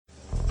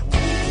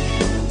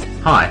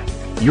Hi,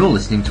 you're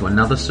listening to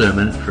another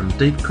sermon from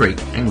Deep Creek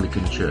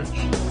Anglican Church.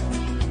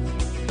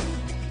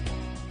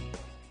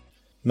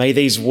 May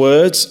these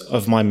words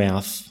of my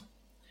mouth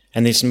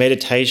and this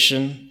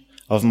meditation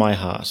of my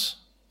heart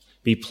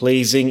be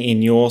pleasing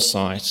in your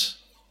sight,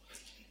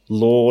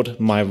 Lord,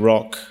 my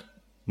rock,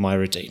 my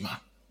Redeemer.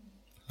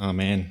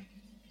 Amen.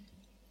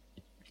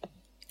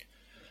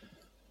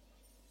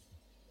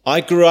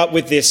 I grew up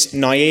with this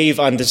naive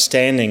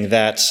understanding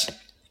that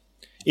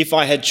if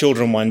I had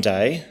children one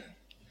day,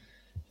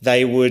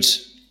 they would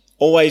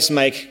always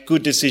make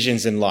good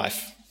decisions in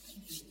life.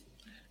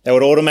 They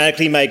would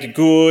automatically make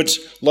good,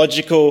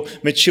 logical,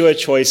 mature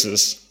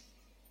choices.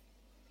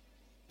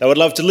 They would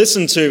love to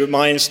listen to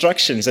my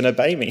instructions and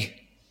obey me.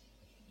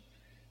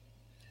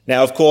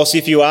 Now, of course,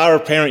 if you are a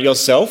parent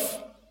yourself,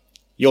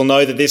 you'll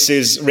know that this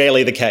is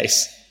rarely the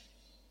case.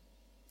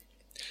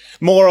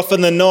 More often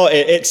than not,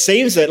 it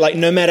seems that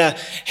no matter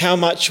how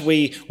much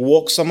we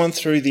walk someone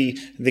through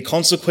the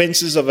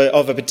consequences of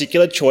a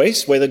particular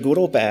choice, whether good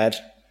or bad,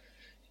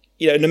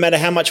 no matter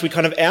how much we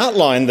kind of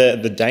outline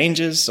the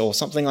dangers or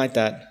something like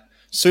that,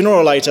 sooner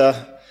or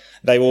later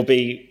they will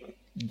be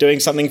doing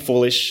something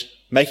foolish,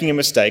 making a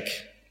mistake,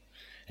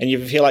 and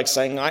you feel like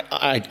saying,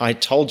 I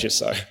told you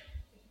so.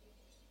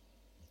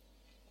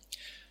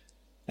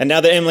 And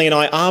now that Emily and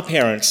I are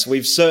parents,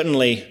 we've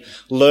certainly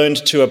learned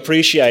to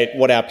appreciate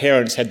what our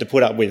parents had to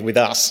put up with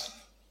us.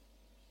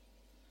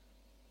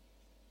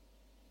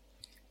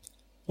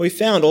 We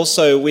found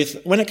also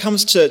when it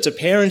comes to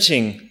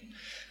parenting,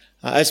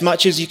 as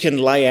much as you can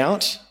lay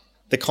out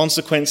the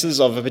consequences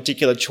of a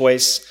particular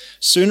choice,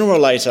 sooner or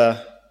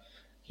later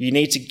you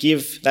need to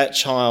give that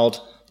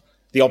child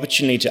the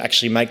opportunity to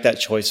actually make that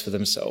choice for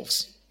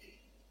themselves.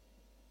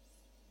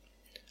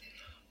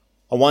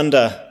 I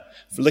wonder,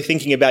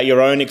 thinking about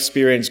your own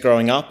experience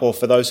growing up, or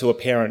for those who are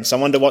parents, I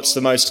wonder what's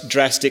the most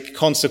drastic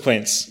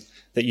consequence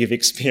that you've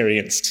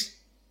experienced.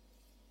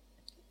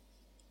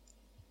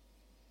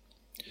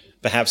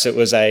 Perhaps it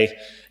was a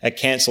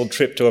cancelled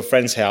trip to a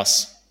friend's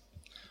house,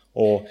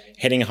 or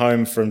heading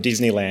home from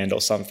Disneyland or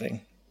something.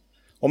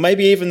 Or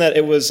maybe even that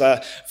it was,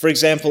 for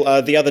example,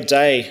 the other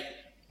day,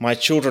 my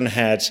children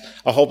had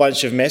a whole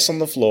bunch of mess on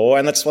the floor,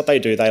 and that's what they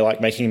do. They like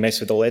making a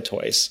mess with all their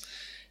toys.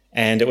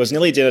 And it was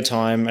nearly dinner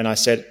time, and I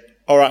said,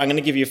 all right, I'm going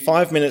to give you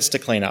 5 minutes to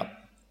clean up.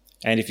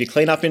 And if you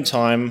clean up in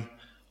time,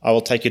 I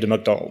will take you to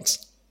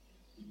McDonald's.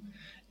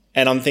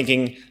 And I'm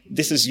thinking,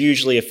 this is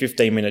usually a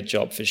 15-minute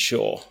job for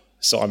sure.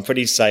 So I'm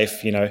pretty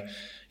safe,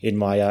 in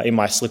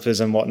my slippers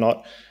and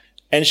whatnot.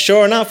 And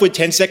sure enough, with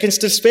 10 seconds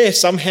to spare,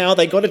 somehow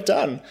they got it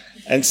done.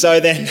 And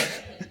so then,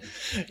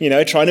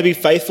 trying to be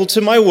faithful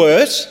to my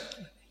word,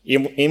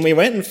 in we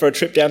went for a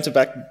trip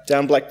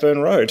down Blackburn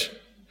Road.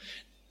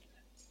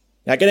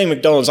 Now, getting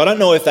McDonald's, I don't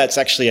know if that's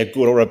actually a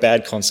good or a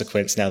bad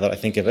consequence now that I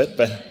think of it,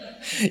 but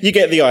you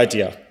get the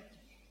idea.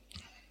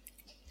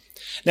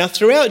 Now,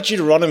 throughout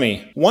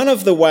Deuteronomy, one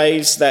of the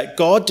ways that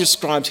God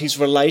describes his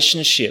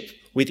relationship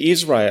with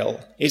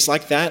Israel is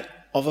like that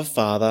of a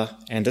father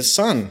and a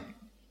son.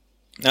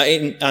 Now,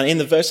 in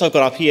the verse I've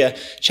got up here,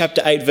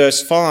 chapter 8,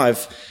 verse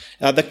 5,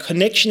 the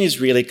connection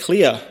is really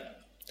clear.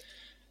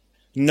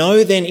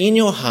 Know then in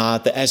your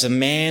heart that as a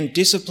man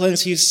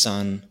disciplines his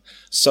son,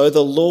 so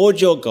the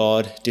Lord your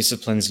God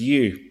disciplines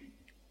you.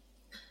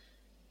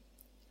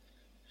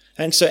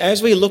 And so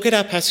as we look at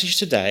our passage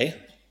today,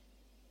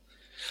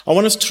 I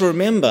want us to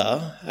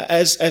remember,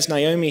 as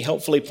Naomi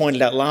helpfully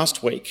pointed out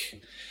last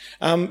week,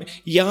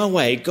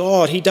 Yahweh,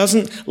 God, he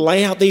doesn't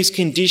lay out these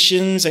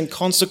conditions and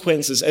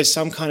consequences as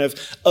some kind of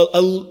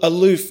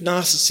aloof,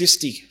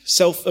 narcissistic,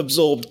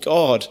 self-absorbed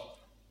God.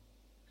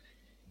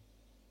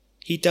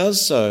 He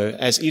does so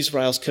as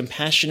Israel's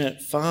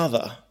compassionate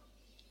father.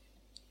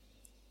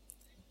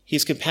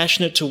 He's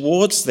compassionate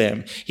towards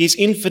them. He is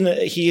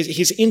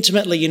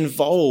intimately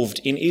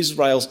involved in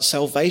Israel's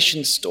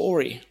salvation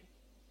story.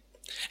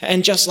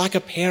 And just like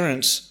a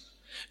parent,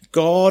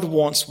 God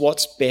wants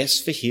what's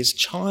best for his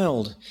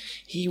child.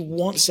 He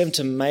wants them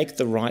to make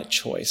the right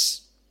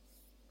choice.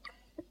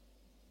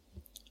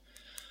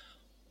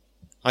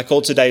 I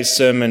call today's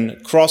sermon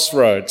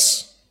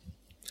Crossroads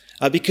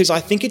because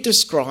I think it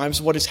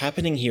describes what is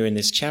happening here in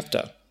this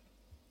chapter.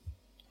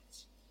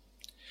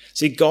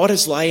 See, God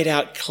has laid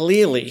out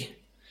clearly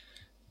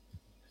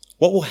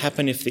what will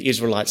happen if the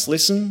Israelites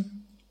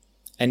listen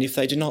and if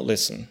they do not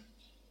listen.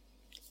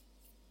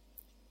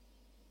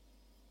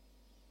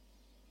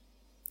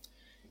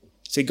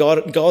 See,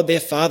 God, their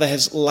Father,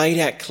 has laid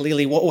out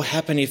clearly what will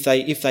happen if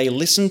they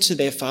listen to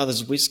their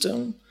Father's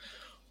wisdom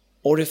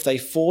or if they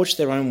forge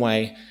their own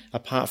way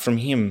apart from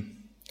him.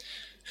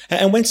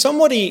 And when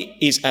somebody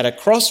is at a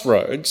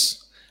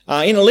crossroads,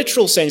 in a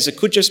literal sense, it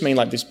could just mean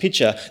like this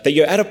picture, that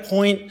you're at a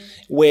point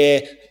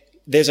where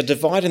there's a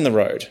divide in the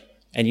road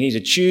and you need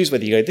to choose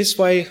whether you go this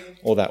way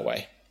or that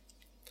way.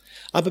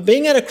 But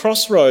being at a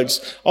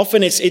crossroads,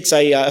 often it's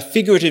a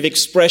figurative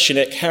expression.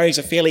 It carries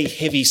a fairly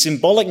heavy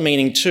symbolic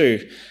meaning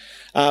too.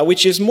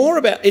 Which is more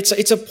about,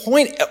 it's a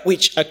point at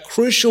which a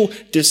crucial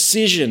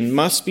decision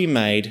must be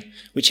made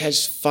which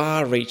has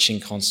far-reaching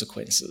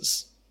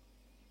consequences.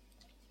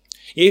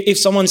 If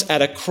someone's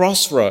at a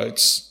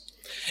crossroads,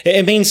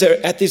 it means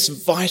they're at this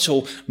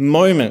vital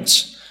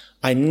moment.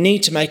 I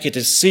need to make a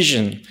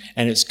decision,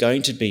 and it's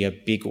going to be a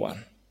big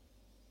one.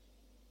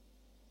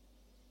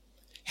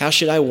 How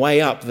should I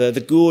weigh up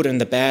the good and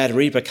the bad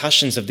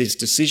repercussions of this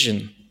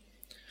decision?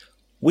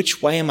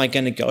 Which way am I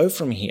going to go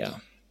from here?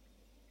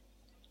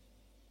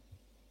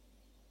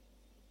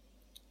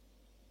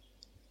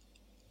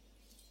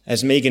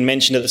 As Megan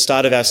mentioned at the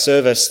start of our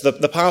service,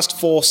 the past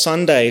 4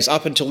 Sundays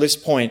up until this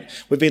point,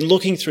 we've been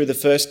looking through the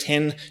first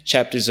 10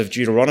 chapters of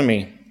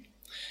Deuteronomy.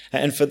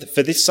 And for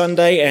this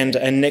Sunday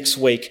and next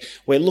week,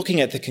 we're looking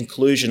at the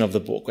conclusion of the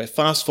book. We're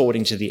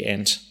fast-forwarding to the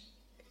end.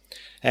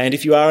 And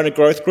if you are in a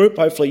growth group,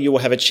 hopefully you will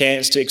have a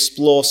chance to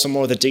explore some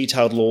more of the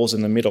detailed laws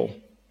in the middle.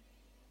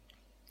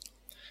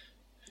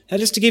 Now,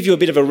 just to give you a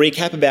bit of a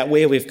recap about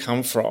where we've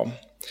come from.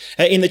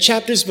 In the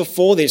chapters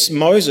before this,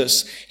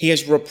 Moses, he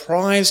has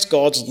reprised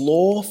God's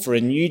law for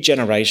a new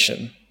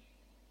generation.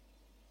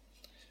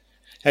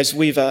 As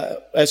we've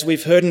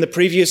heard in the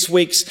previous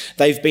weeks,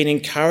 they've been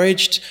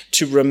encouraged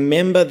to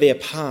remember their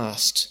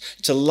past,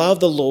 to love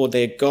the Lord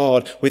their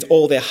God with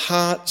all their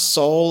heart,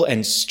 soul,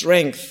 and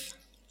strength.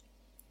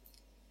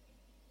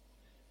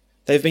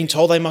 They've been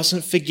told they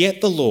mustn't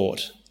forget the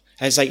Lord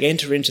as they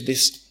enter into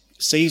this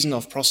season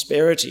of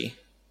prosperity.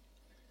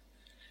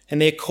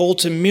 And they're called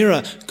to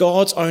mirror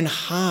God's own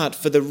heart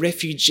for the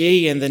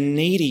refugee and the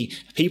needy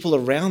people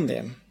around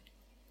them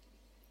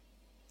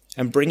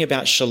and bring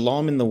about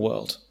shalom in the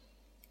world.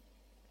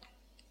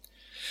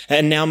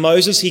 And now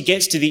Moses, he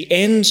gets to the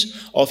end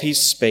of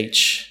his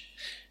speech.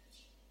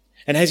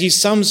 And as he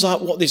sums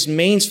up what this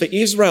means for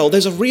Israel,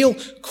 there's a real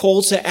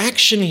call to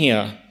action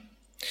here.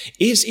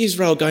 Is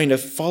Israel going to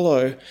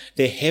follow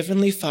their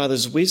Heavenly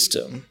Father's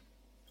wisdom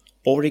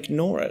or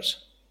ignore it?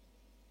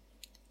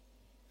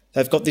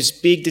 They've got this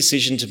big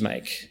decision to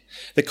make.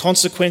 The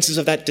consequences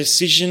of that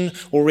decision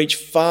will reach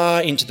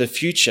far into the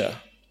future.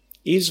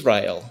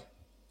 Israel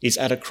is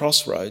at a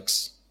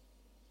crossroads.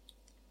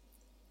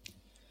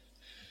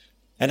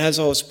 And as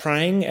I was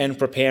praying and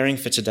preparing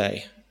for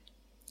today,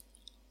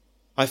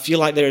 I feel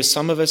like there are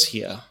some of us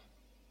here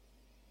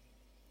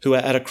who are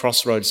at a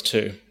crossroads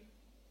too.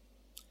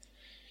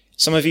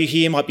 Some of you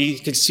here might be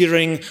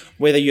considering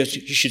whether you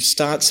should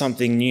start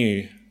something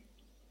new,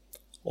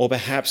 or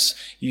perhaps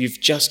you've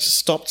just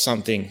stopped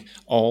something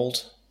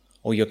old,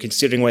 or you're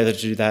considering whether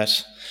to do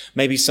that.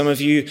 Maybe some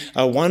of you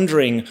are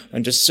wondering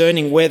and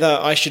discerning whether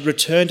I should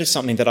return to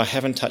something that I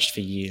haven't touched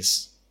for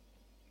years.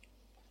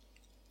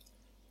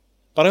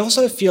 But I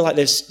also feel like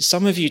there's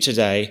some of you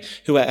today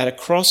who are at a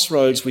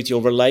crossroads with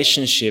your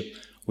relationship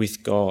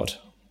with God.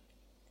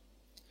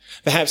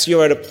 Perhaps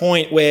you're at a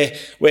point where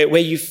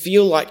you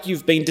feel like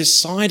you've been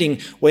deciding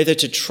whether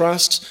to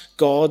trust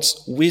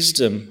God's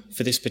wisdom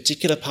for this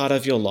particular part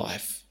of your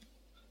life,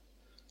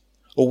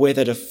 or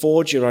whether to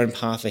forge your own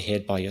path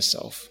ahead by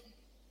yourself.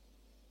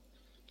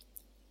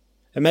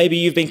 And maybe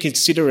you've been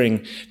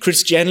considering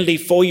Christianity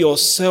for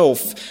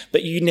yourself,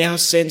 but you now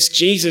sense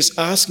Jesus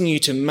asking you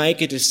to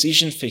make a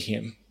decision for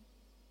him.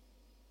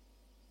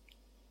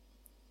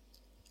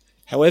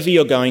 However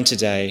you're going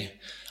today,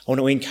 I want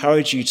to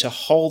encourage you to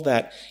hold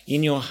that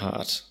in your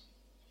heart.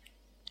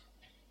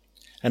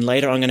 And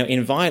later I'm going to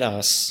invite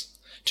us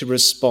to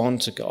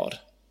respond to God.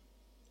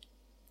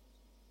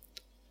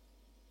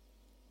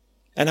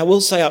 And I will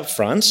say up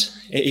front,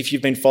 if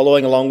you've been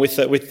following along with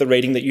the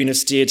reading that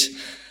Eunice did,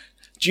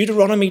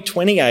 Deuteronomy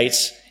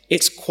 28,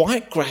 it's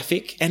quite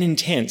graphic and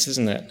intense,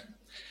 isn't it?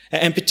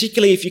 And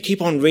particularly if you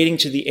keep on reading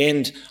to the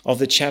end of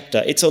the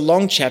chapter. It's a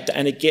long chapter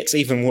and it gets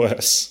even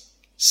worse.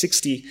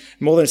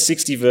 More than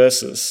 60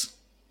 verses.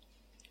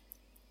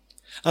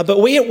 But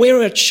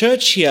we're a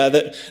church here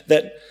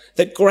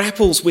that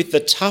grapples with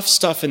the tough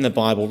stuff in the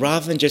Bible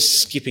rather than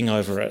just skipping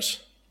over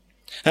it.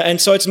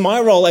 And so it's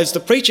my role as the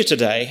preacher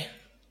today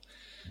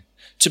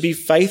to be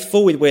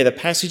faithful with where the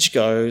passage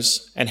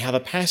goes and how the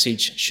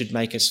passage should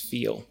make us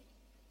feel.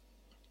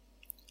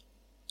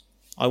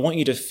 I want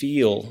you to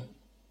feel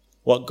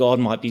what God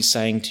might be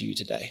saying to you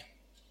today.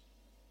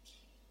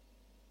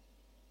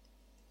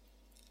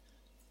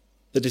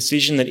 The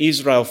decision that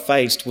Israel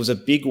faced was a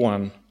big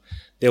one.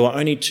 There were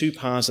only 2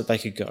 paths that they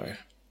could go.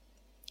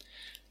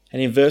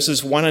 And in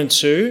verses 1 and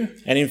 2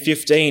 and in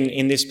 15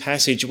 in this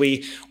passage,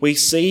 we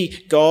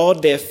see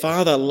God, their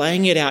Father,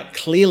 laying it out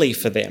clearly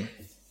for them.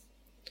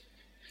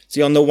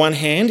 See, on the one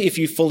hand, if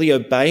you fully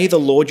obey the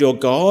Lord your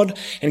God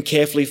and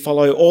carefully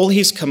follow all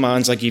his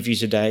commands I give you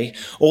today,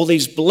 all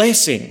these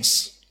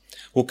blessings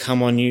will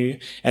come on you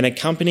and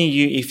accompany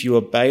you if you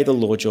obey the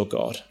Lord your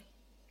God.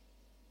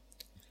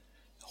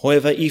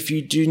 However, if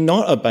you do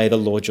not obey the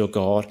Lord your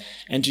God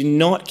and do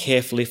not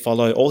carefully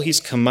follow all his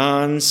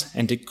commands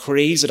and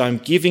decrees that I'm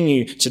giving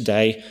you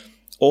today,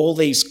 all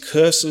these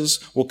curses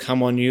will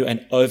come on you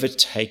and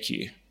overtake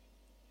you.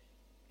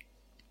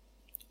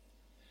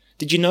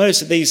 Did you notice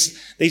that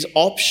these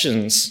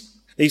options,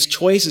 these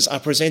choices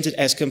are presented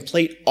as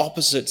complete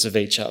opposites of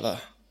each other?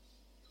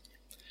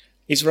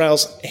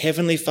 Israel's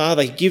heavenly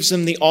Father gives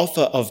them the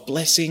offer of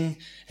blessing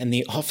and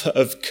the offer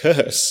of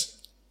curse.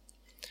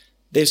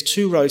 there's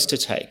two roads to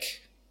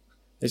take.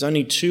 There's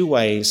only two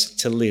ways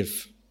to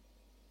live.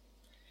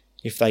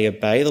 If they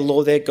obey the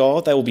Lord their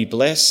God, they will be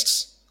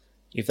blessed.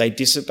 If they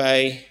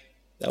disobey,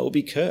 they will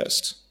be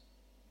cursed.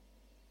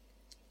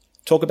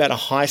 Talk about a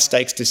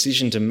high-stakes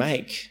decision to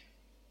make.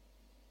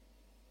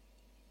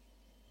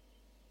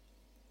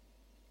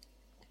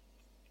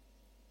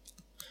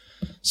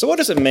 So what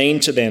does it mean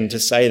to them to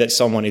say that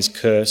someone is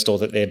cursed or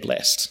that they're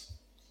blessed?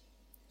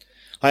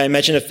 I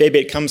imagine a fair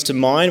bit comes to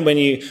mind when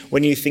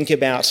you think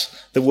about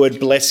the word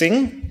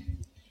blessing.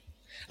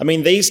 I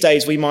mean, these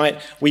days we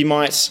might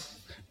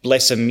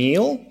bless a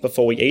meal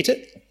before we eat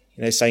it.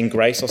 Saying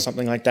grace or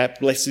something like that.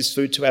 Bless this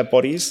food to our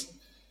bodies.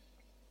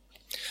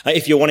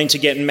 If you're wanting to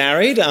get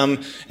married,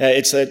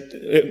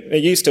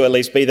 it used to at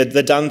least be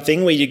the done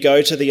thing where you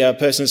go to the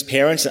person's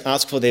parents and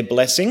ask for their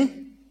blessing.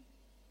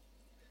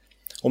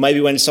 Or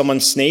maybe when someone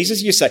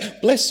sneezes, you say,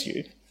 bless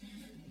you.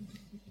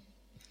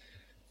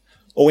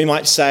 Or we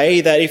might say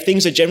that if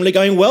things are generally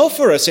going well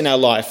for us in our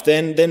life,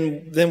 then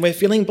we're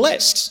feeling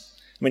blessed.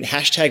 I mean,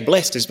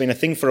 #blessed has been a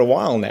thing for a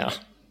while now.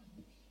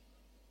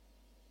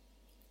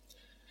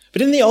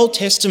 But in the Old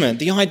Testament,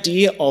 the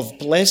idea of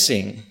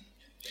blessing,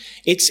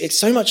 it's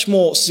so much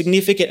more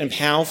significant and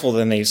powerful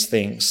than these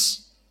things.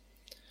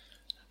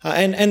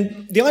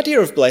 And the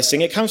idea of blessing,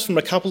 it comes from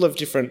a couple of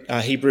different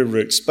Hebrew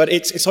roots, but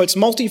it's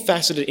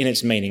multifaceted in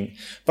its meaning.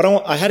 But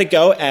I had a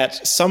go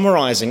at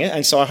summarising it,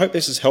 and so I hope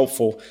this is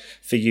helpful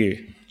for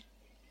you.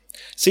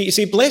 See, you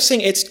see,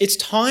 blessing, it's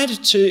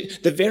tied to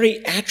the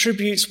very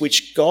attributes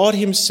which God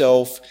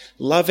himself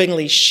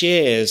lovingly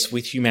shares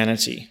with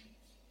humanity.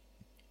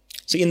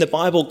 See, in the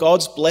Bible,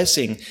 God's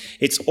blessing,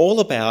 it's all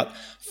about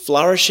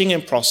flourishing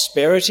and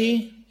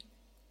prosperity,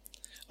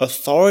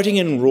 authority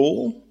and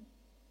rule,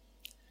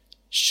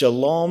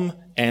 shalom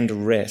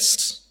and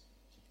rest.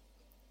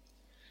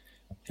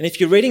 And if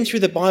you're reading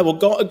through the Bible,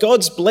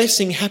 God's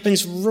blessing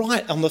happens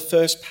right on the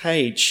first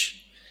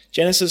page,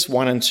 Genesis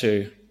 1 and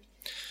 2.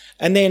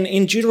 And then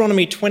in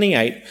Deuteronomy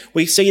 28,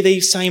 we see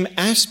these same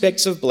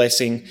aspects of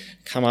blessing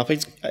come up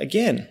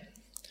again.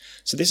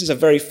 So this is a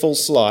very full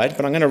slide,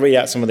 but I'm going to read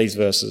out some of these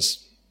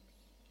verses.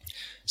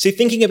 See,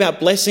 thinking about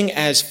blessing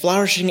as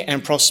flourishing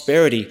and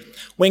prosperity,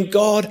 when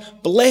God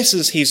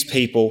blesses his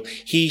people,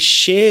 he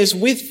shares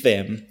with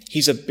them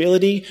his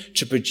ability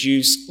to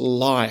produce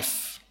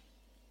life.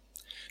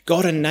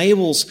 God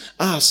enables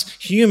us,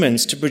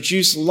 humans, to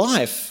produce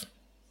life.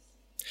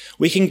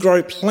 We can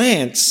grow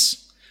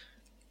plants.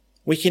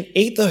 We can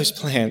eat those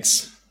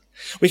plants.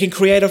 We can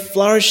create a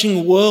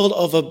flourishing world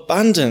of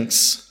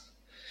abundance.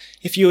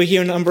 If you were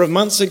here a number of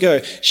months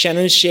ago,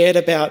 Shannon shared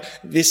about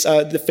this,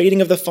 the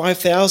feeding of the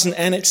 5,000,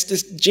 and it's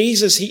just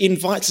Jesus, he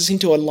invites us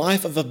into a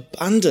life of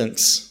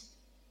abundance.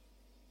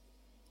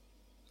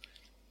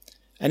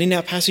 And in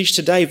our passage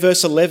today,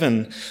 verse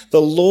 11,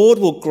 the Lord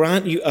will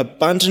grant you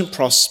abundant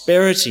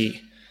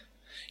prosperity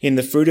in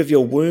the fruit of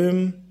your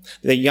womb,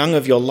 the young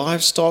of your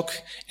livestock,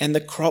 and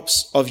the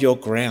crops of your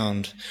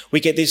ground.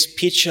 We get this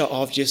picture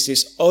of just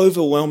this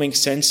overwhelming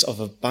sense of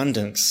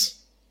abundance.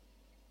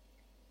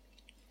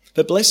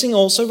 But blessing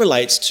also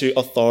relates to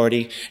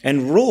authority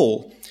and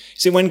rule.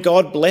 See, when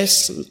God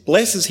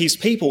blesses his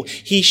people,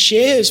 he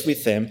shares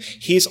with them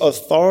his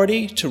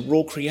authority to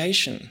rule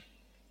creation.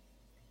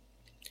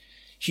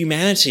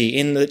 Humanity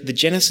in the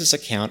Genesis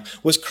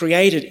account was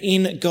created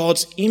in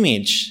God's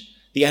image.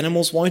 The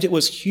animals weren't, it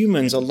was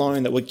humans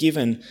alone that were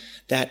given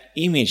that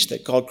image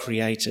that God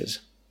created.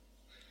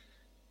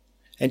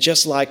 And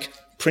just like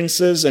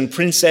princes and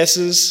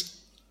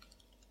princesses,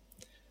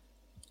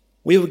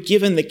 we were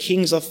given the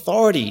king's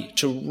authority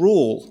to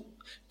rule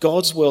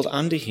God's world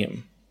under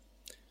him,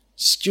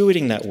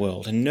 stewarding that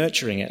world and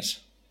nurturing it.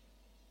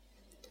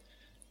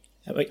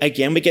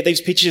 Again, we get these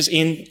pictures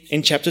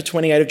in chapter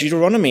 28 of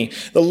Deuteronomy.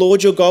 The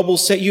Lord your God will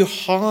set you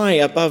high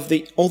above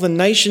all the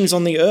nations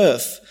on the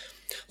earth.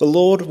 The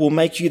Lord will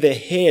make you the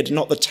head,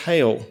 not the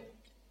tail.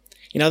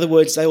 In other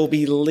words, they will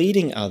be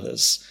leading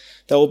others.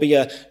 They will be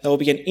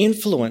an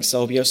influence. They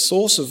will be a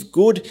source of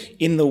good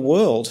in the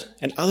world,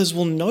 and others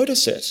will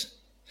notice it.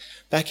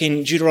 Back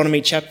in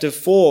Deuteronomy chapter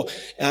 4,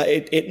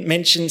 it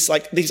mentions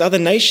like these other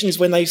nations,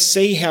 when they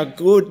see how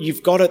good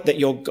you've got it, that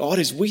your God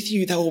is with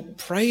you, they will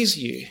praise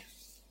you.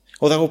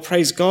 Or they will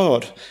praise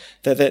God,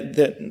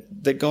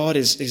 that God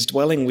is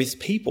dwelling with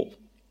people.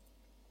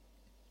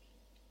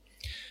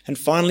 And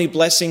finally,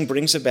 blessing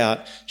brings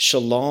about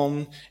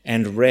shalom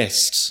and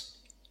rest.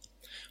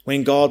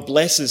 When God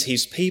blesses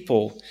his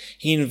people,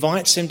 he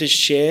invites them to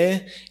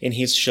share in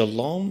his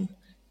shalom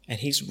and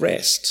his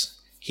rest,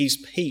 his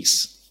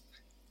peace.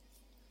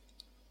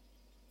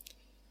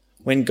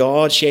 When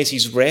God shares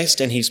his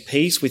rest and his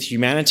peace with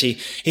humanity,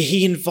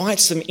 he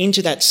invites them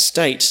into that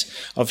state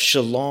of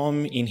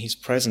shalom in his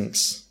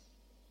presence.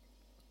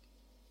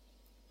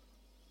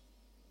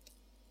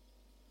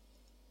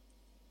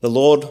 The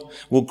Lord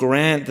will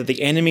grant that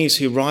the enemies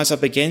who rise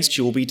up against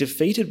you will be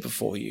defeated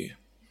before you.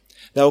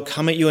 They will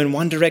come at you in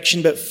one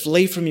direction but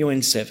flee from you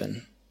in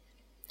seven.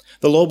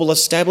 The Lord will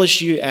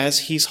establish you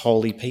as his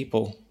holy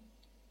people.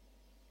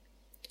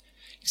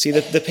 You see,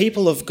 the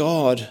people of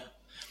God,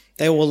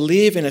 they will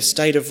live in a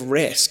state of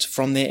rest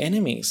from their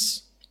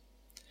enemies.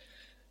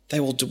 They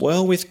will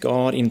dwell with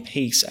God in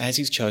peace as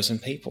his chosen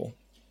people.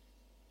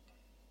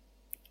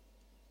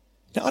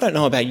 Now, I don't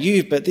know about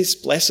you, but this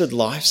blessed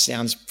life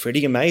sounds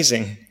pretty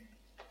amazing.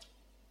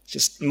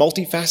 Just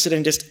multifaceted,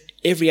 and just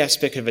every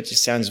aspect of it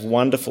just sounds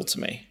wonderful to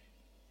me.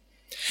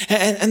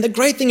 And the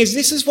great thing is,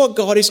 this is what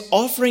God is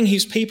offering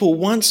his people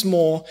once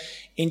more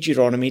in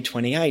Deuteronomy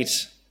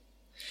 28.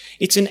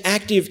 It's an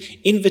active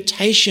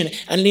invitation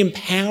and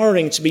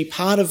empowering to be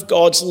part of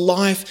God's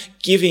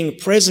life-giving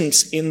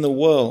presence in the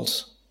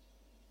world.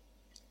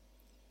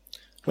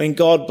 When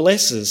God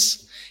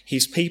blesses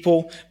his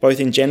people, both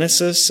in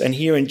Genesis and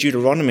here in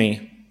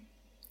Deuteronomy,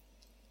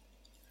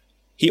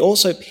 he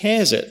also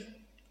pairs it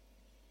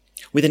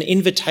with an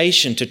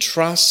invitation to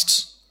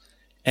trust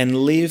and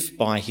live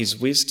by his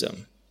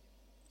wisdom.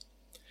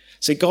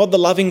 See, God, the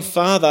loving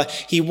Father,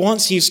 he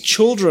wants his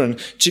children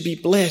to be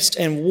blessed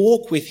and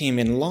walk with him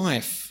in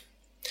life.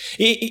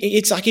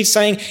 It's like he's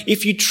saying,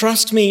 if you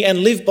trust me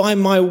and live by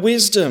my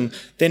wisdom,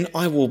 then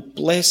I will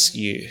bless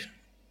you.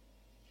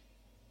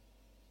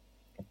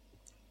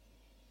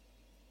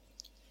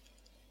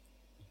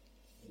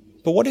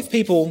 But what if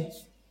people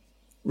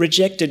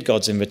rejected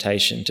God's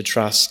invitation to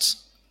trust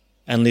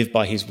and live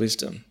by his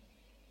wisdom?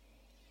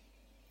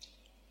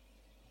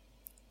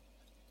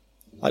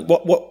 Like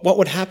what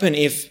would happen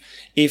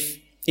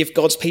if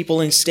God's people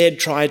instead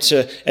tried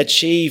to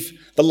achieve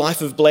the life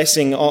of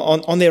blessing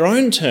on their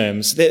own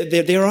terms,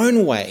 their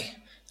own way,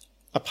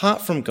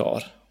 apart from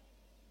God?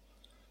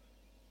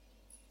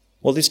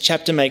 Well, this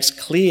chapter makes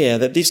clear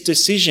that this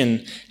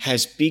decision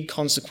has big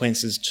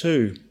consequences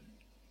too.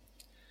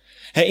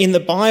 In the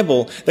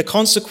Bible, the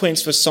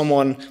consequence for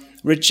someone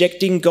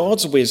rejecting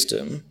God's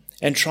wisdom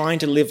and trying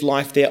to live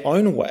life their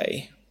own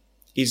way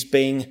is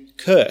being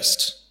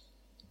cursed.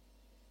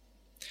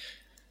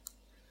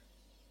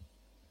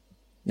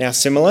 Now,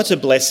 similar to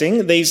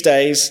blessing, these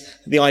days,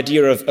 the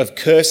idea of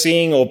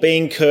cursing or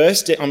being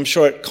cursed, I'm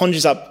sure it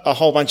conjures up a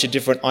whole bunch of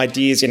different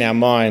ideas in our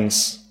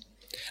minds.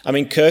 I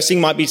mean, cursing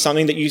might be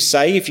something that you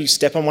say if you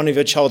step on one of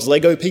your child's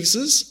Lego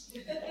pieces.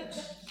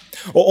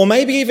 Or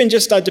maybe even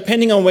just,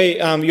 depending on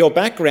where your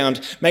background,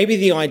 maybe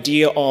the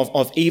idea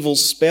of evil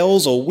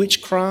spells or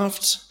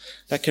witchcraft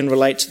that can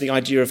relate to the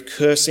idea of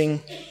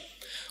cursing.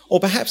 Or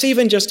perhaps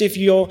even just if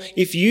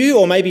you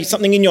or maybe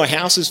something in your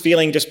house is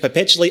feeling just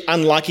perpetually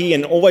unlucky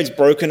and always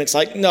broken, it's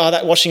like, no,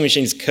 that washing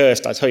machine's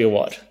cursed, I tell you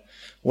what,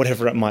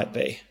 whatever it might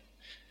be.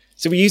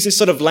 So we use this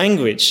sort of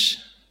language.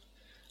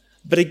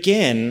 But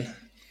again,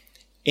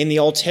 in the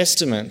Old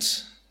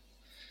Testament,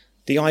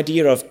 the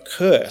idea of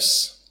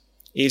curse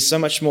is so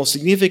much more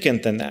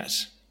significant than that.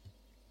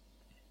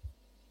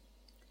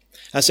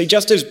 See,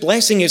 just as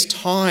blessing is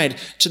tied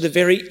to the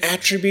very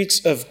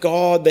attributes of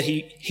God that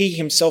he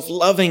himself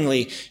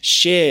lovingly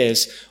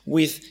shares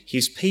with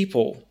his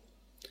people,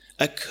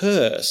 a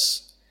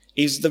curse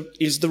is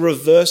the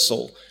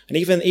reversal and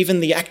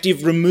even the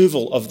active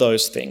removal of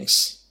those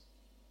things.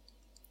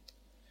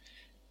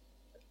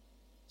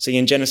 See,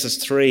 in Genesis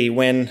 3,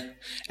 when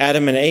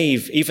Adam and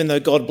Eve, even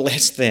though God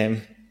blessed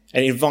them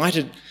and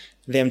invited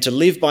them to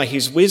live by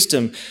his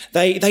wisdom,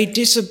 they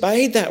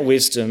disobeyed that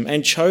wisdom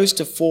and chose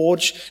to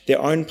forge their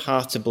own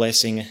path to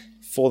blessing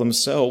for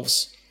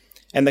themselves.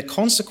 And the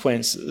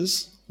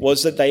consequences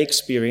was that they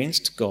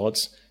experienced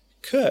God's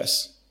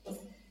curse.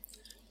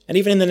 And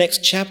even in the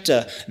next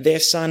chapter, their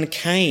son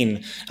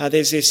Cain,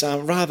 there's this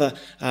rather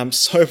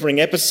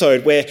sobering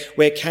episode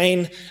where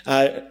Cain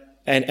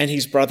and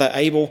his brother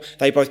Abel,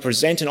 they both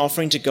present an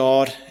offering to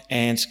God,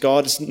 and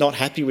God is not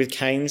happy with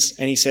Cain's,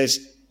 and he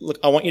says, look,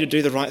 I want you to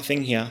do the right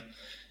thing here.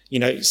 You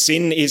know,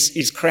 sin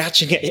is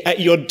crouching at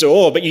your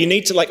door, but you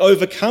need to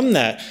overcome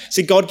that.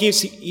 See,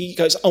 he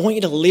goes, I want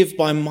you to live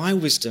by my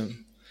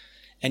wisdom.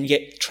 And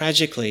yet,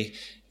 tragically,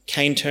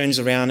 Cain turns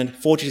around and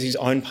forges his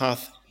own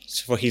path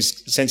for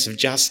his sense of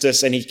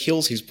justice, and he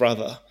kills his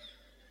brother.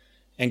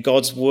 And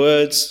God's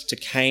words to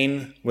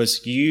Cain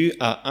was, you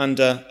are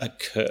under a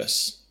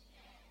curse.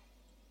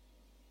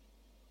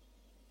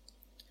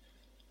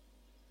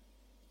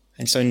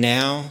 And so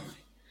now,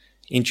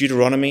 in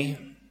Deuteronomy,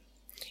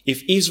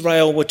 if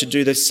Israel were to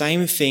do the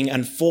same thing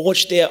and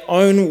forge their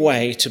own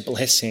way to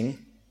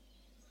blessing,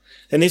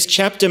 then this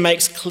chapter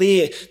makes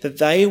clear that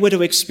they were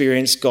to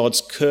experience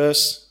God's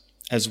curse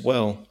as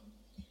well.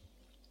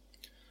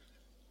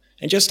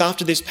 And just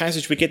after this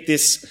passage, we get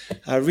this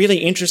really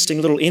interesting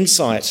little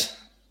insight.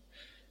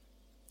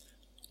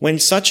 When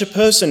such a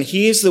person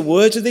hears the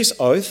words of this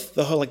oath,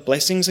 the whole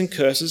blessings and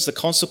curses, the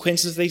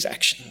consequences of these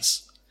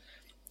actions,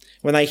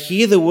 when they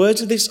hear the words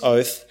of this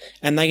oath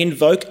and they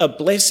invoke a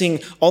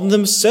blessing on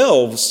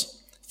themselves,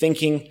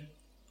 thinking,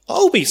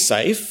 I'll be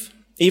safe,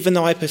 even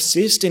though I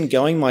persist in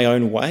going my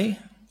own way,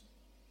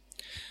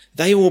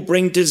 they will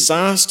bring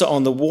disaster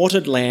on the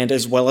watered land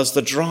as well as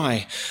the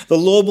dry. The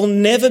Lord will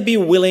never be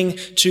willing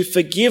to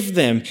forgive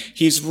them.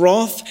 His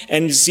wrath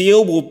and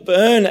zeal will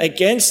burn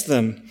against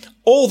them.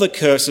 All the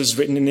curses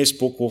written in this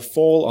book will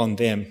fall on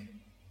them.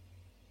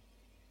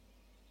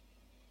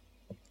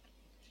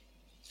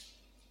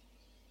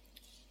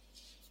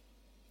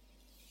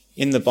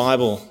 In the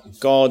Bible,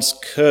 God's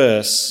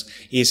curse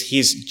is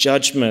his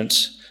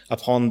judgment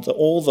upon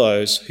all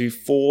those who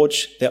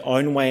forge their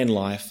own way in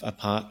life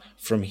apart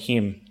from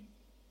him.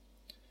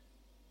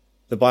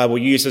 The Bible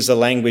uses the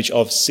language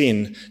of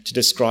sin to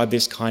describe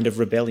this kind of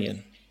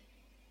rebellion.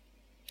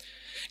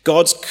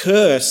 God's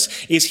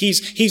curse is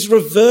his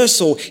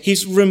reversal,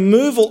 his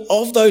removal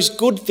of those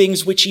good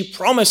things which he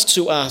promised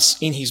to us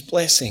in his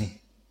blessing.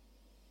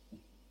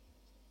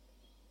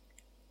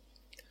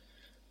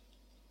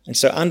 And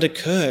so under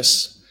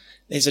curse,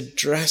 there's a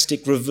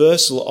drastic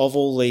reversal of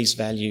all these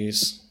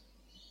values.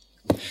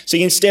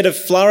 See, instead of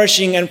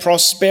flourishing and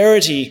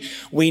prosperity,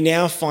 we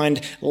now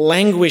find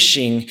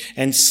languishing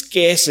and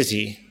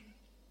scarcity.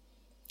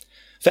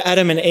 For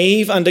Adam and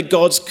Eve, under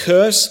God's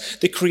curse,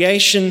 the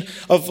creation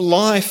of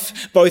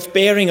life, both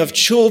bearing of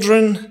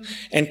children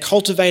and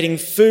cultivating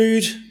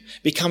food,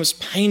 becomes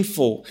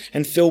painful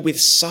and filled with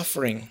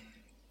suffering.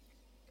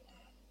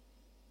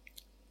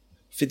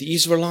 For the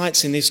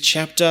Israelites in this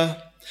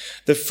chapter,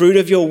 the fruit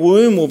of your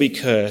womb will be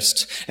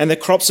cursed, and the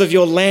crops of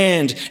your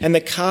land, and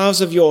the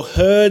calves of your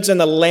herds, and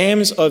the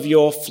lambs of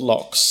your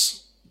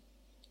flocks.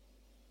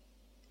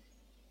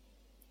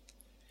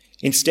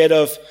 Instead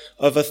of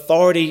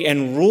authority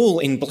and rule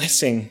in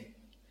blessing,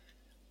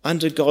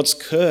 under God's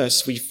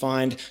curse we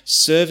find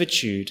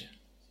servitude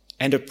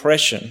and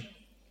oppression.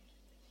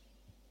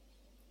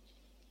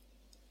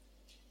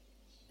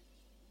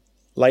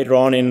 Later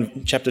on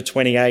in chapter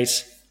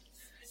 28,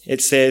 it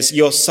says,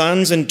 your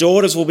sons and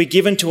daughters will be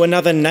given to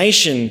another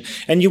nation,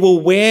 and you will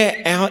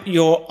wear out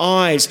your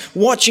eyes,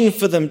 watching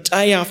for them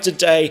day after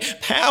day,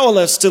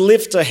 powerless to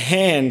lift a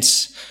hand.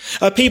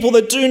 A people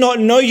that do not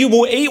know you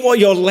will eat what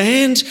your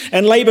land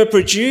and labour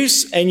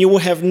produce, and you will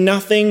have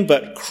nothing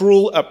but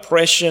cruel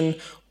oppression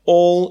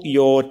all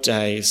your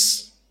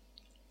days.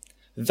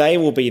 They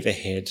will be the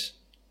head,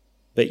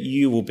 but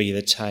you will be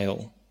the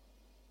tail.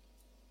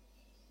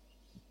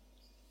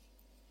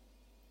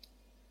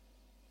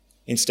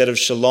 Instead of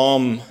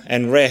shalom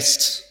and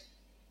rest,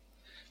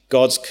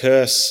 God's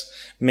curse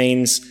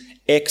means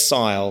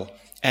exile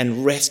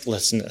and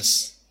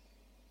restlessness.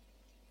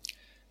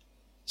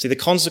 See, the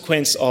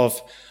consequence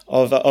of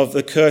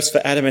the curse for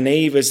Adam and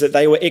Eve is that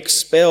they were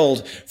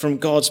expelled from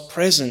God's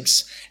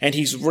presence and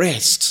his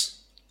rest.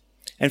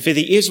 And for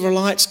the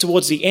Israelites,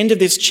 towards the end of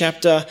this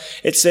chapter,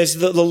 it says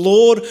that the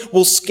Lord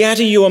will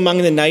scatter you among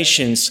the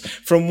nations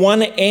from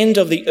one end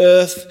of the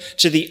earth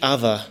to the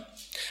other.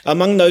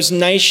 Among those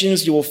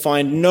nations you will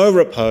find no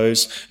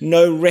repose,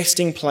 no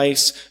resting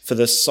place for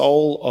the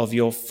sole of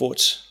your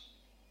foot.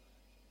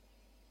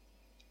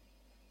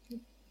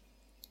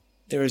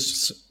 There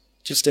is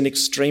just an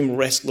extreme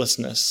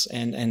restlessness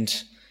and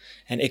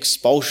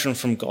expulsion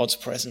from God's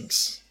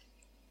presence.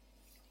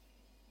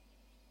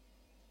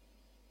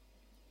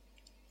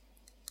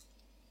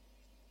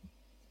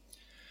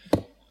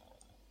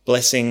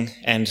 Blessing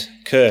and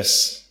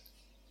curse,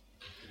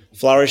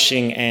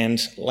 flourishing and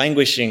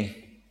languishing,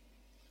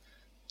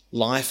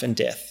 life and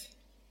death.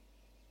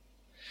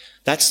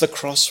 That's the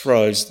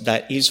crossroads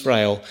that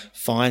Israel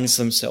finds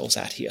themselves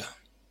at here.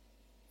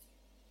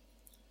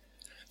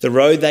 The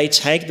road they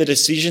take, the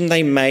decision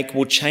they make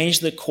will change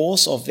the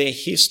course of their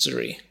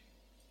history.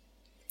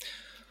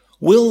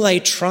 Will they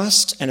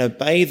trust and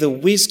obey the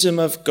wisdom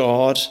of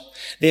God,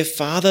 their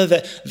Father,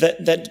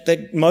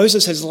 that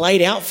Moses has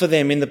laid out for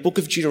them in the book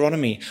of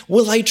Deuteronomy?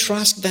 Will they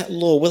trust that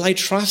law? Will they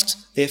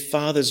trust their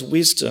Father's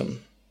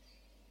wisdom?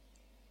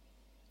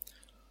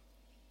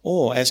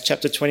 Or, as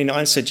chapter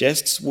 29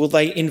 suggests, will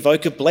they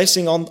invoke a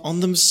blessing on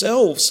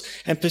themselves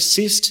and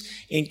persist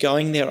in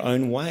going their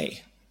own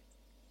way?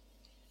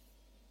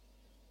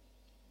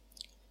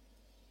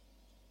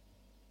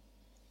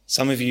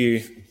 Some of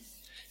you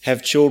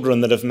have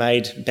children that have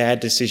made bad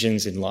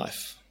decisions in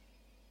life.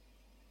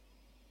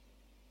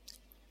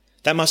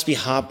 That must be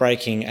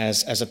heartbreaking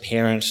as a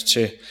parent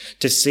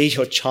to see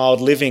your child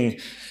living,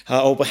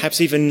 or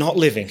perhaps even not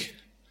living,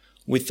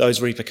 with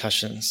those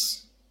repercussions.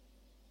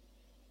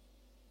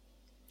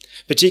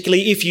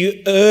 Particularly if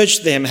you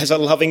urge them as a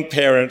loving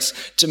parent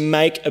to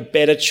make a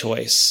better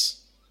choice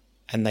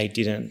and they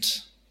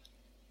didn't.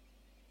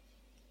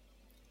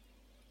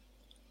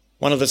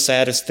 One of the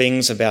saddest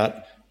things about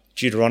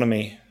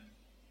Deuteronomy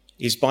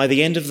is by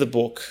the end of the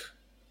book,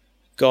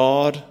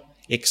 God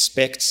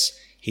expects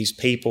his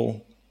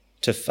people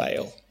to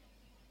fail.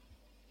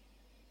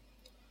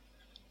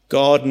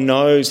 God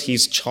knows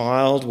his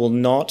child will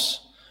not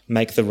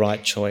make the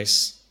right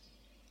choice.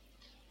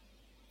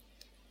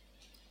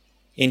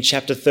 In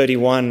chapter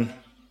 31,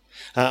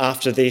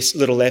 after this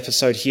little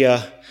episode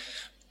here,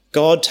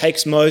 God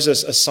takes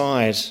Moses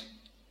aside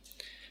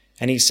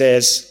and he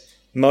says,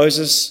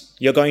 Moses,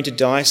 you're going to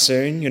die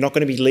soon. You're not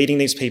going to be leading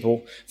these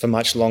people for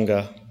much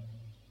longer.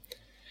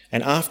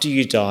 And after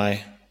you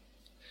die,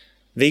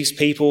 these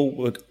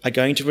people are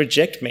going to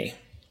reject me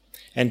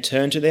and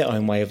turn to their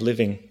own way of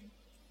living.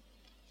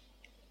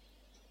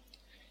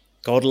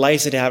 God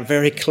lays it out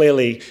very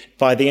clearly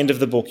by the end of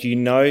the book. You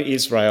know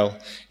Israel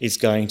is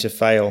going to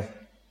fail.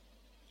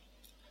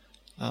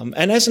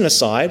 And as an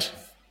aside,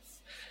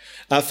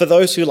 For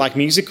those who like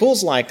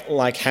musicals,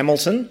 like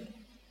Hamilton,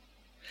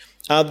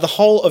 the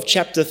whole of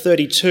chapter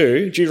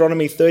 32,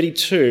 Deuteronomy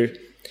 32,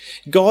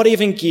 God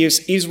even gives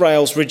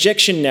Israel's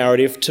rejection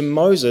narrative to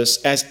Moses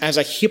as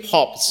a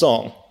hip-hop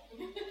song.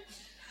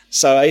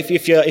 So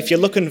if you're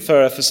looking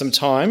for some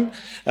time,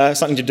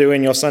 something to do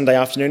in your Sunday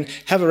afternoon,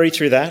 have a read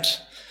through that.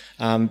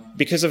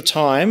 Because of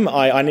time,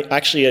 I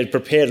actually had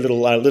prepared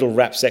a little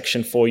rap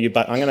section for you,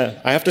 but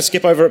I have to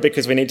skip over it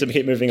because we need to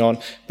keep moving on.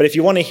 But if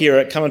you want to hear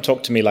it, come and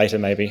talk to me later,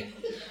 maybe.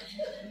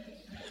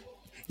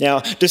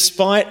 Now,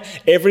 despite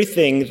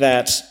everything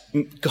that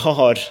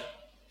God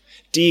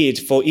did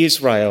for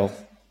Israel,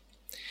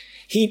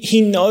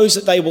 He knows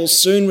that they will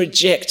soon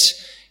reject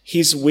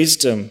his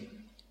wisdom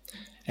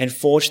and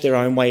forge their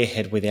own way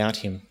ahead without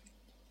him.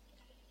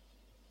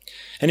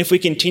 And if we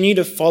continue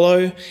to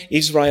follow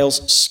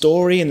Israel's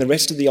story in the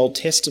rest of the Old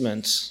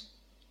Testament,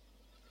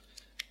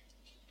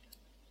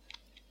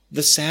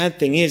 the sad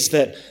thing is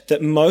that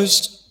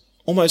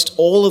almost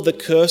all of the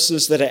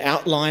curses that are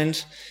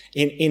outlined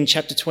in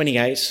chapter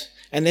 28,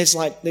 and there's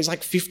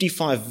like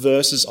 55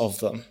 verses of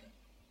them,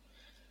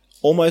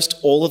 almost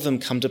all of them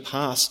come to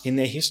pass in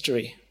their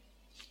history.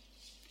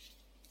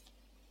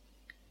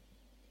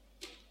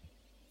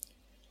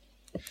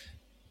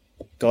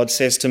 God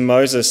says to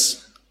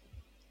Moses,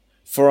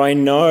 "For I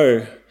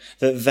know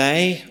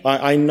that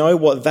I know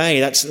what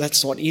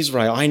that's what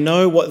Israel, I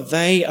know what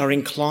they are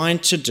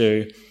inclined to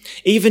do.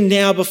 Even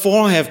now,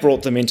 before I have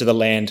brought them into the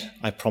land,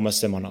 I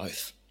promised them on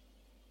oath."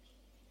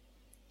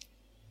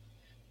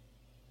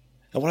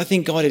 And what I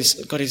think God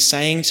is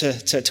saying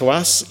to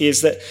us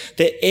is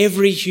that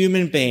every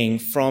human being,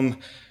 from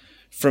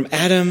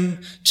Adam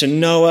to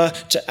Noah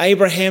to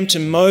Abraham to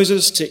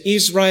Moses to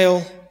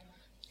Israel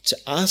to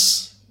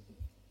us,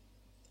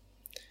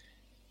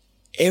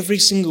 every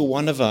single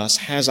one of us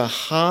has a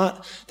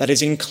heart that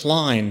is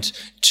inclined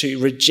to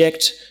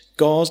reject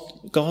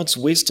God's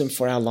wisdom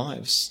for our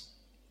lives.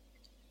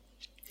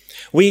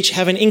 We each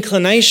have an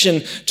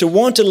inclination to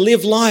want to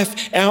live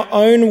life our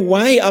own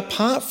way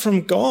apart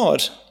from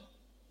God.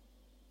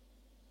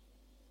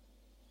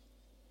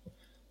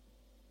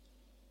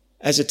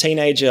 As a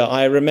teenager,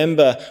 I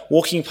remember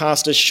walking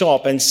past a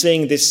shop and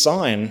seeing this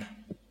sign.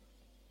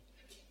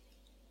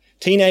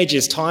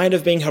 "Teenagers, tired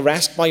of being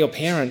harassed by your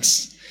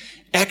parents?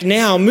 Act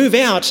now, move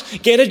out,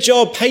 get a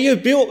job, pay your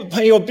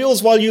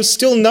bills while you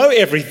still know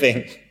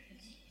everything."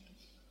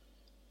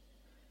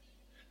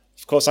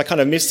 Of course, I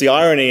kind of missed the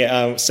irony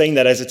seeing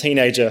that as a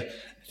teenager,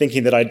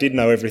 thinking that I did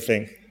know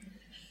everything.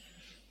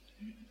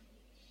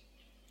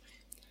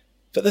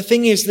 But the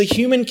thing is, the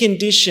human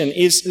condition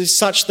is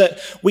such that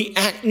we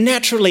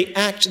naturally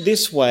act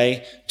this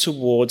way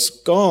towards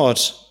God.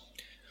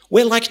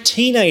 We're like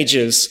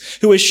teenagers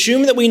who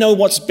assume that we know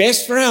what's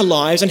best for our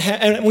lives,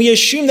 and we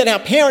assume that our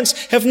parents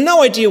have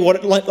no idea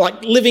what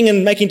like living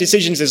and making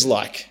decisions is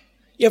like.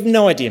 You have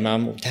no idea,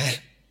 Mum or Dad.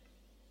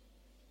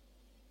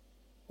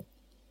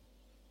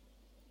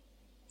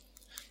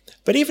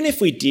 But even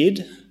if we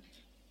did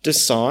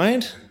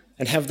decide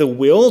and have the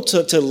will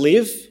to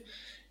live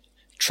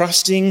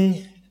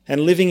trusting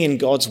and living in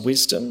God's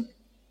wisdom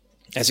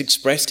as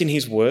expressed in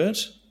his word,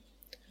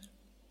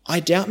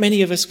 I doubt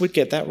many of us would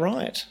get that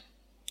right.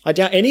 I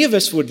doubt any of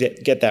us would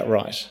get that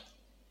right.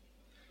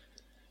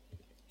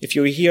 If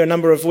you were here a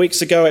number of weeks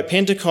ago at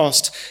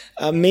Pentecost,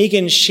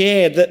 Megan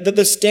shared that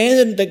the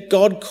standard that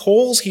God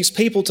calls his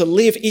people to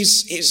live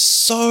is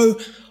so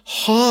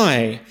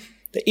high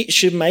that it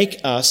should make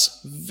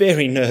us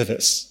very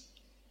nervous.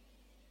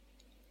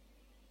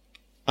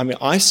 I mean,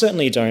 I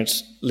certainly don't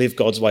live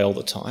God's way all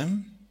the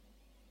time.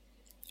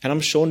 And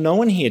I'm sure no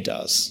one here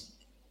does.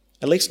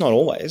 At least not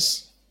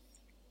always.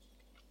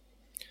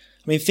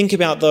 I mean, think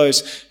about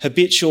those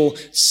habitual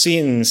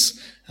sins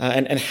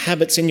and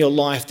habits in your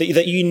life that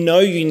you know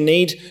you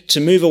need to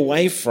move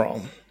away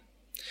from.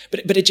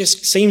 But it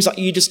just seems like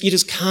you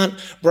just can't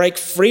break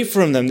free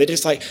from them. They're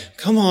just like,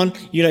 come on,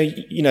 you're,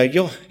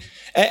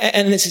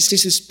 and it's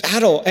just this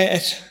battle.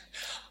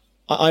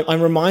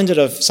 I'm reminded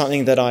of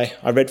something that I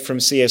read from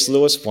C.S.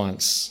 Lewis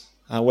once,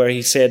 where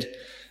he said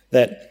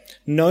that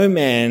no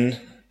man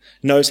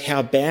knows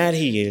how bad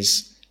he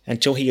is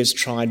until he has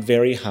tried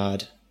very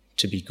hard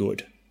to be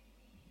good.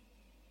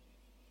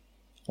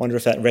 I wonder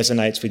if that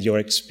resonates with your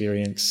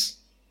experience.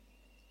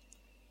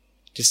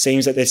 It just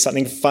seems that there's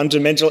something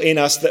fundamental in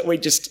us that we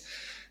just,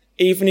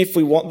 even if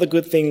we want the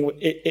good thing,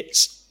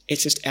 it's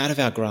just out of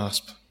our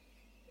grasp.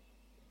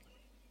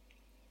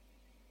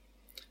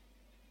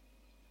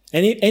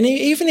 And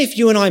even if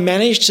you and I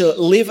manage to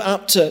live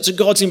up to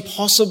God's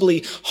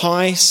impossibly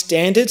high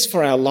standards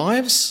for our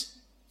lives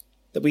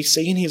that we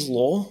see in his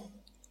law,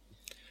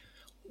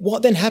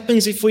 what then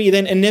happens if we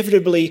then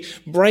inevitably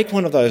break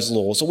one of those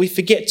laws or we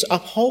forget to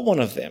uphold one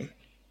of them?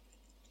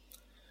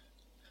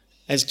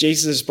 As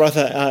Jesus'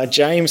 brother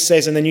James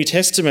says in the New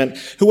Testament,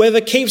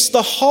 whoever keeps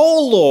the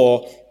whole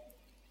law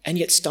and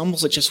yet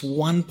stumbles at just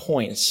one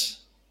point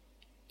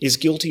is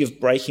guilty of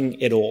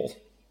breaking it all.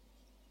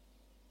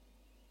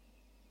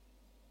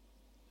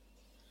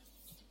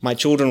 My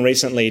children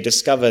recently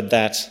discovered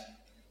that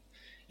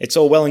It's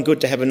all well and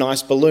good to have a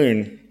nice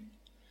balloon,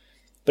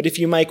 but if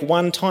you make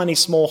one tiny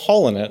small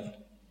hole in it,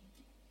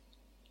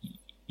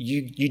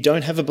 you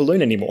don't have a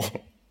balloon anymore.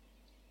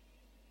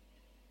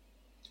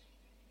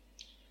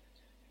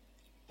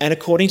 And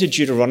according to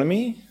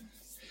Deuteronomy,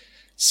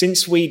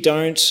 since we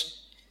don't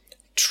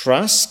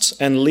trust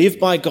and live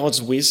by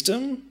God's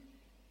wisdom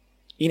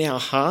in our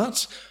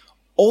heart,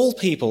 all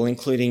people,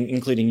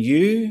 including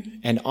you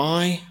and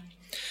I,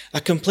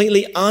 are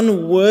completely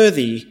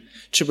unworthy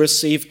to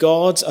receive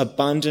God's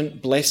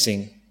abundant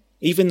blessing,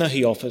 even though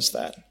he offers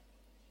that.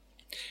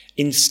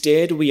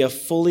 Instead, we are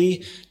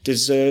fully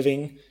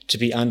deserving to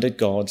be under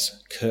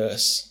God's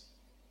curse.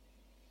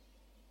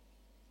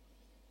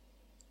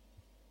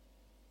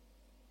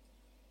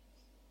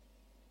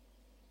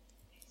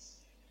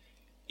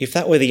 If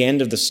that were the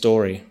end of the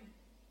story,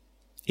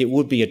 it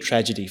would be a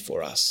tragedy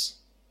for us.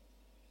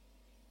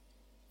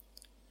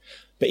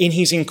 But in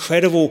his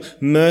incredible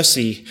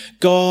mercy,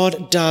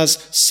 God does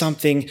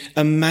something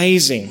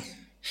amazing.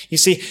 You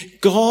see,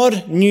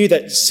 God knew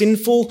that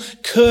sinful,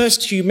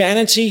 cursed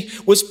humanity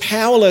was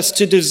powerless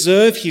to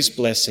deserve his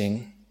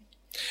blessing.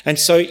 And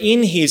so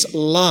in his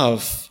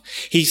love,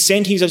 he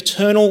sent his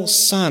eternal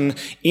Son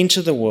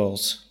into the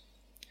world.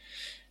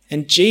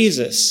 And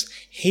Jesus,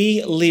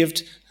 he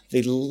lived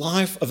the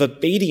life of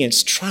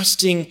obedience,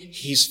 trusting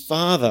his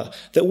Father,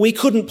 that we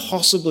couldn't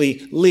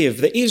possibly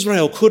live, that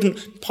Israel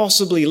couldn't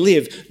possibly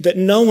live, that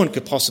no one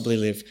could possibly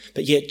live.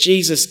 But yet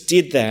Jesus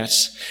did that.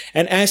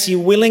 And as he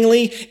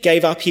willingly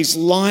gave up his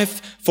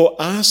life for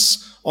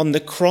us on the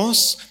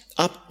cross,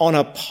 up on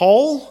a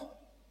pole,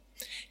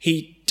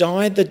 he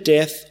died the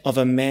death of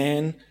a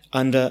man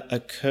under a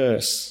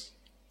curse.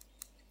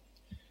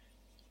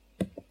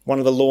 One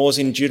of the laws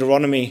in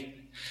Deuteronomy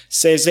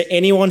says that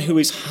anyone who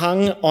is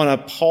hung on a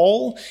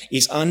pole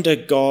is under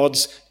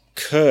God's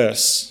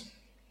curse.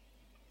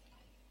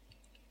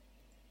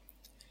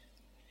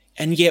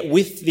 And yet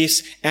with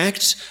this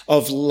act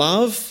of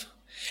love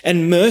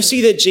and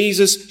mercy that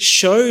Jesus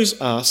shows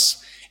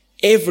us,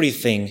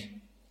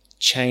 everything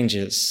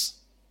changes.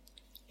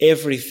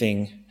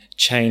 Everything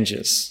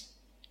changes.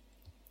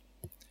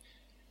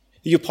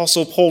 The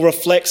Apostle Paul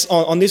reflects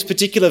on this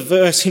particular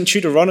verse in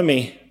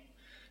Deuteronomy.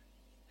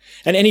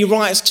 And he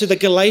writes to the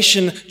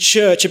Galatian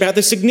church about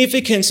the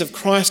significance of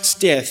Christ's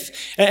death.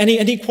 And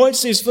he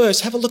quotes this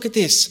verse. Have a look at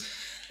this.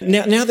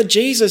 Now that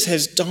Jesus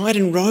has died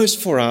and rose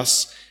for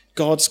us,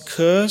 God's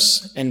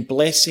curse and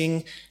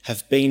blessing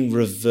have been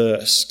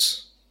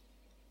reversed.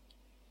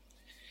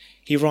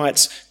 He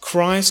writes,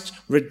 Christ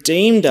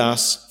redeemed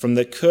us from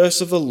the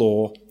curse of the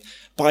law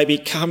by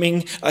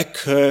becoming a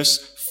curse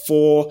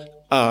for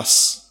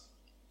us.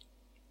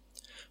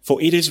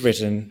 For it is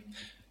written,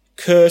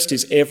 cursed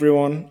is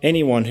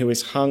anyone who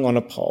is hung on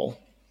a pole.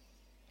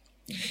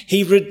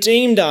 He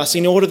redeemed us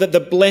in order that the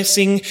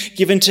blessing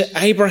given to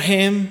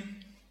Abraham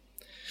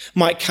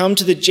might come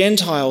to the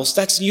Gentiles,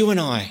 that's you and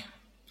I,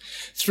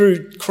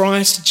 through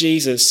Christ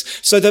Jesus,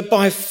 so that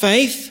by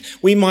faith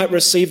we might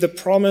receive the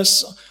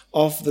promise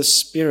of the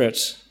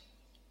Spirit.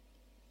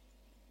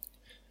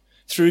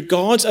 Through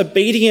God's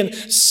obedient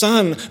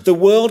Son, the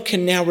world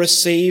can now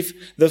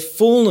receive the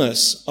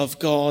fullness of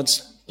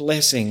God's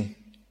blessing,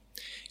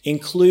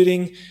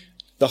 including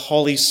the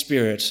Holy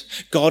Spirit,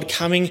 God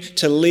coming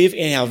to live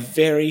in our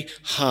very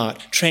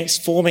heart,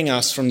 transforming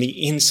us from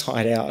the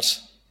inside out.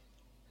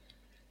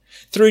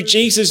 Through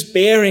Jesus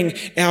bearing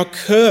our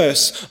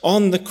curse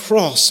on the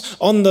cross,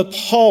 on the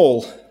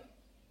pole,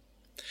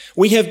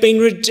 we have been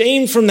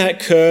redeemed from that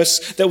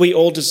curse that we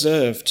all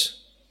deserved.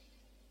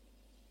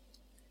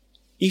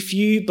 If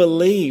you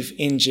believe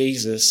in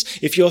Jesus,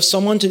 if you're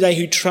someone today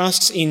who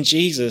trusts in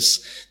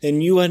Jesus,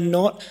 then you are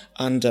not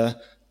under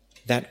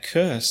that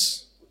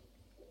curse.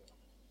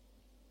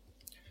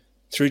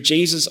 Through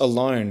Jesus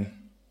alone,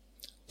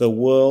 the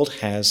world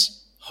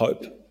has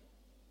hope.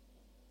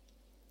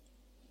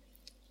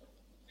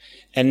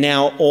 And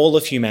now all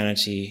of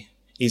humanity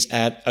is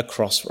at a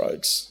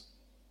crossroads.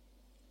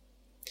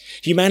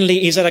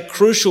 Humanity is at a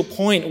crucial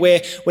point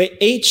where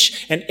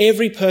each and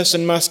every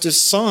person must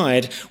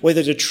decide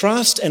whether to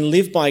trust and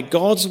live by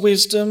God's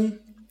wisdom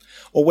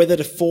or whether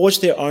to forge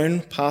their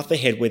own path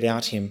ahead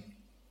without him.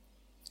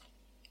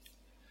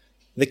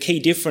 The key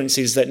difference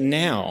is that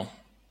now,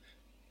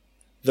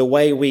 the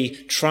way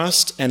we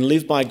trust and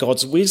live by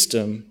God's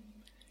wisdom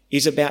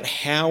is about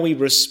how we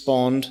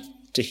respond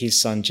to his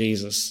Son,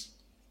 Jesus.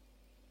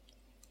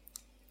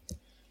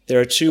 There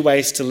are two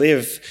ways to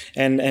live,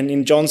 and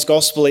in John's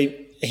Gospel,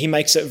 he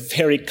makes it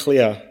very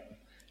clear.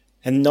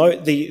 And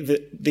note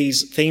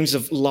these themes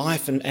of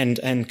life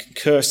and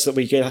curse that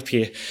we get up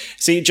here.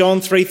 See,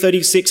 John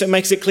 3:36, it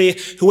makes it clear,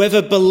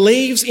 whoever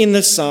believes in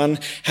the Son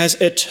has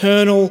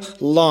eternal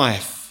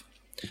life.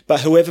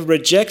 But whoever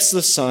rejects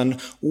the Son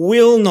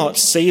will not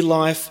see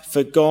life,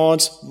 for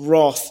God's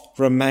wrath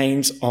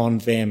remains on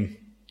them.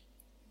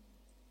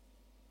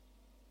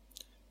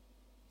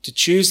 To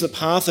choose the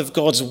path of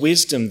God's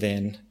wisdom,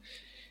 then,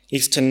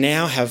 is to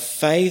now have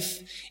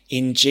faith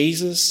in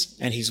Jesus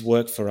and his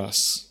work for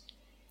us.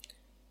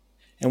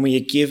 and we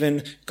are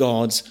given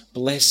God's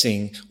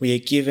blessing. We are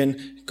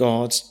given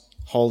God's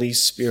Holy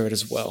Spirit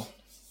as well.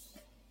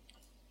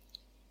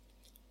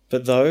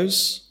 But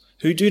those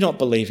who do not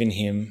believe in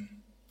him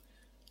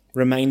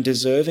remain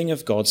deserving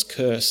of God's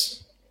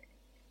curse.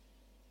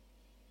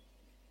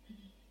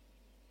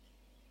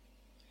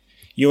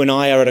 You and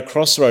I are at a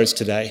crossroads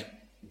today.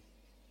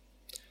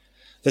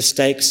 The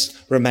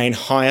stakes remain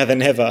higher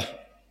than ever.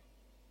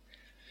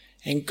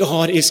 And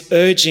God is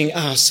urging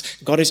us,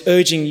 God is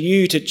urging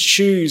you to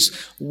choose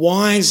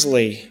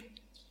wisely.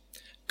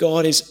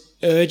 God is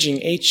urging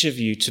each of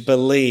you to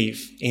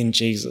believe in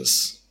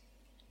Jesus.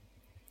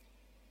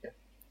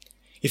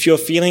 If you're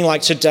feeling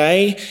like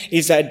today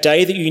is that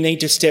day that you need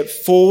to step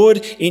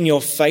forward in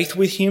your faith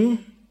with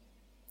him,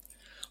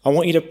 I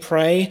want you to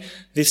pray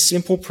this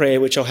simple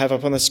prayer, which I'll have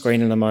up on the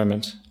screen in a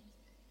moment.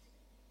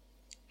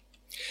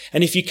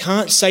 And if you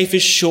can't say for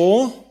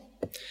sure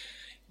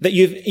that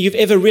you've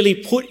ever really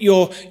put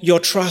your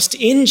trust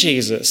in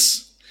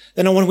Jesus,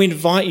 then I want to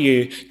invite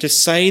you to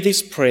say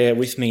this prayer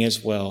with me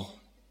as well.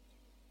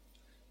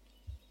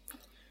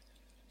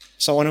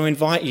 So I want to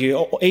invite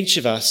you, each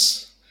of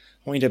us,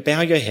 I want you to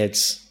bow your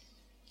heads.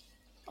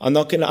 I'm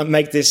not going to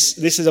make this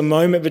is a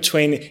moment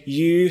between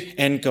you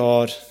and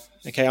God.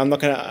 Okay, I'm not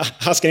going to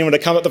ask anyone to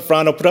come at the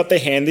front or put up their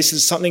hand. This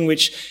is something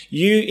which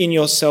you in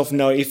yourself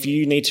know if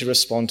you need to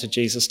respond to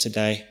Jesus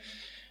today.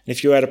 And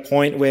if you're at a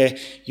point where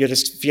you're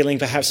just feeling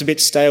perhaps a bit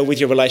stale with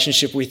your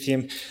relationship with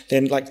him,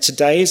 then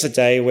today is a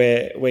day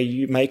where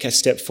you make a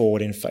step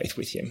forward in faith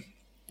with him.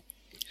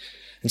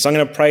 And so I'm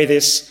going to pray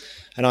this,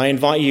 and I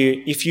invite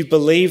you, if you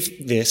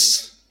believe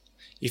this,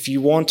 if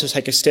you want to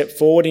take a step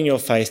forward in your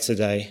faith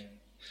today,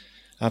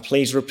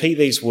 please repeat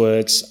these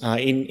words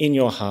in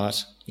your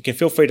heart. You can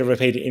feel free to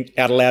repeat it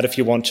out aloud if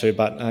you want to,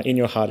 but in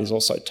your heart is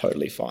also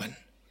totally fine.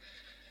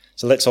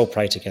 So let's all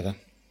pray together.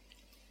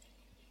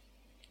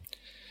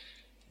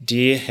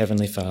 Dear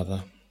Heavenly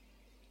Father,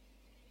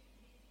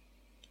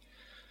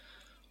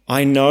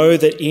 I know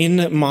that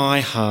in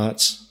my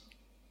heart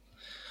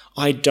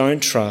I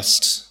don't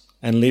trust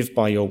and live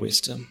by your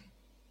wisdom.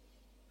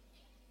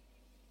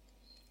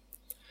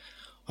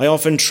 I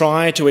often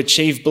try to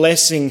achieve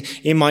blessing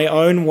in my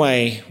own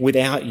way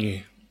without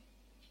you.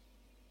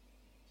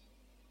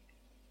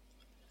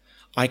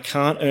 I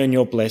can't earn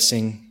your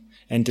blessing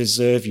and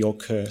deserve your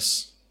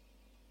curse.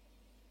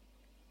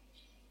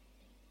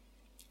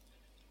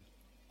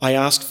 I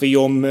ask for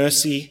your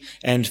mercy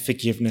and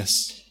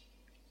forgiveness.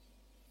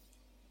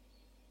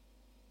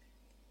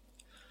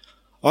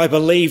 I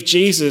believe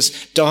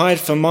Jesus died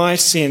for my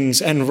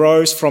sins and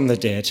rose from the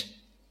dead.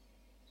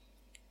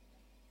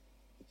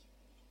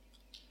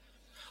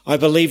 I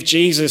believe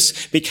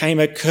Jesus became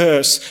a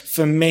curse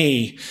for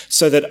me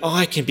so that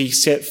I can be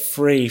set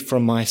free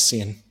from my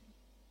sin.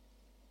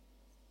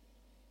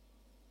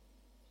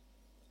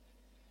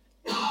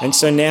 And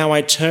so now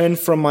I turn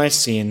from my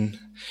sin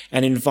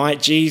and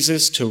invite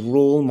Jesus to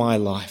rule my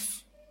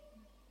life.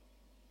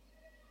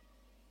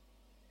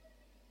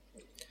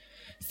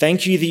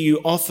 Thank you that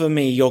you offer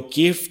me your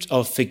gift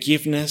of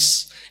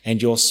forgiveness and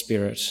your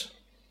Spirit.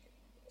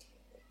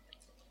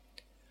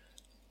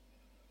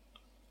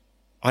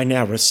 I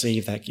now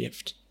receive that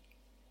gift.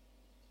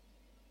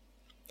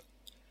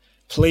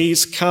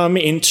 Please come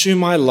into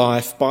my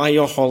life by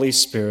your Holy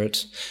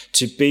Spirit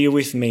to be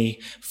with me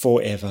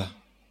forever.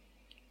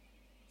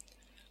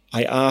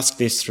 I ask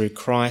this through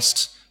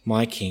Christ,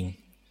 my King.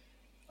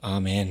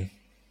 Amen.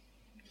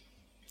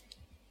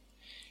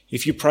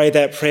 If you pray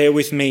that prayer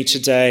with me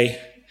today,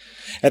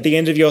 at the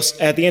end of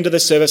the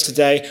service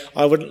today,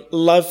 I would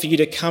love for you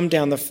to come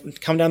down the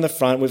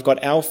front. We've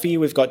got Alfie,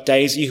 we've got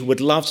Daisy, who would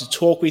love to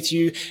talk with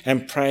you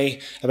and pray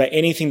about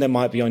anything that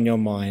might be on your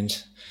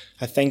mind.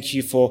 I thank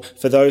you for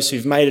those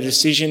who've made a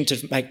decision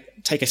to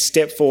take a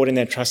step forward in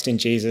their trust in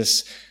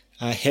Jesus.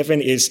 Heaven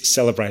is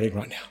celebrating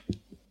right now.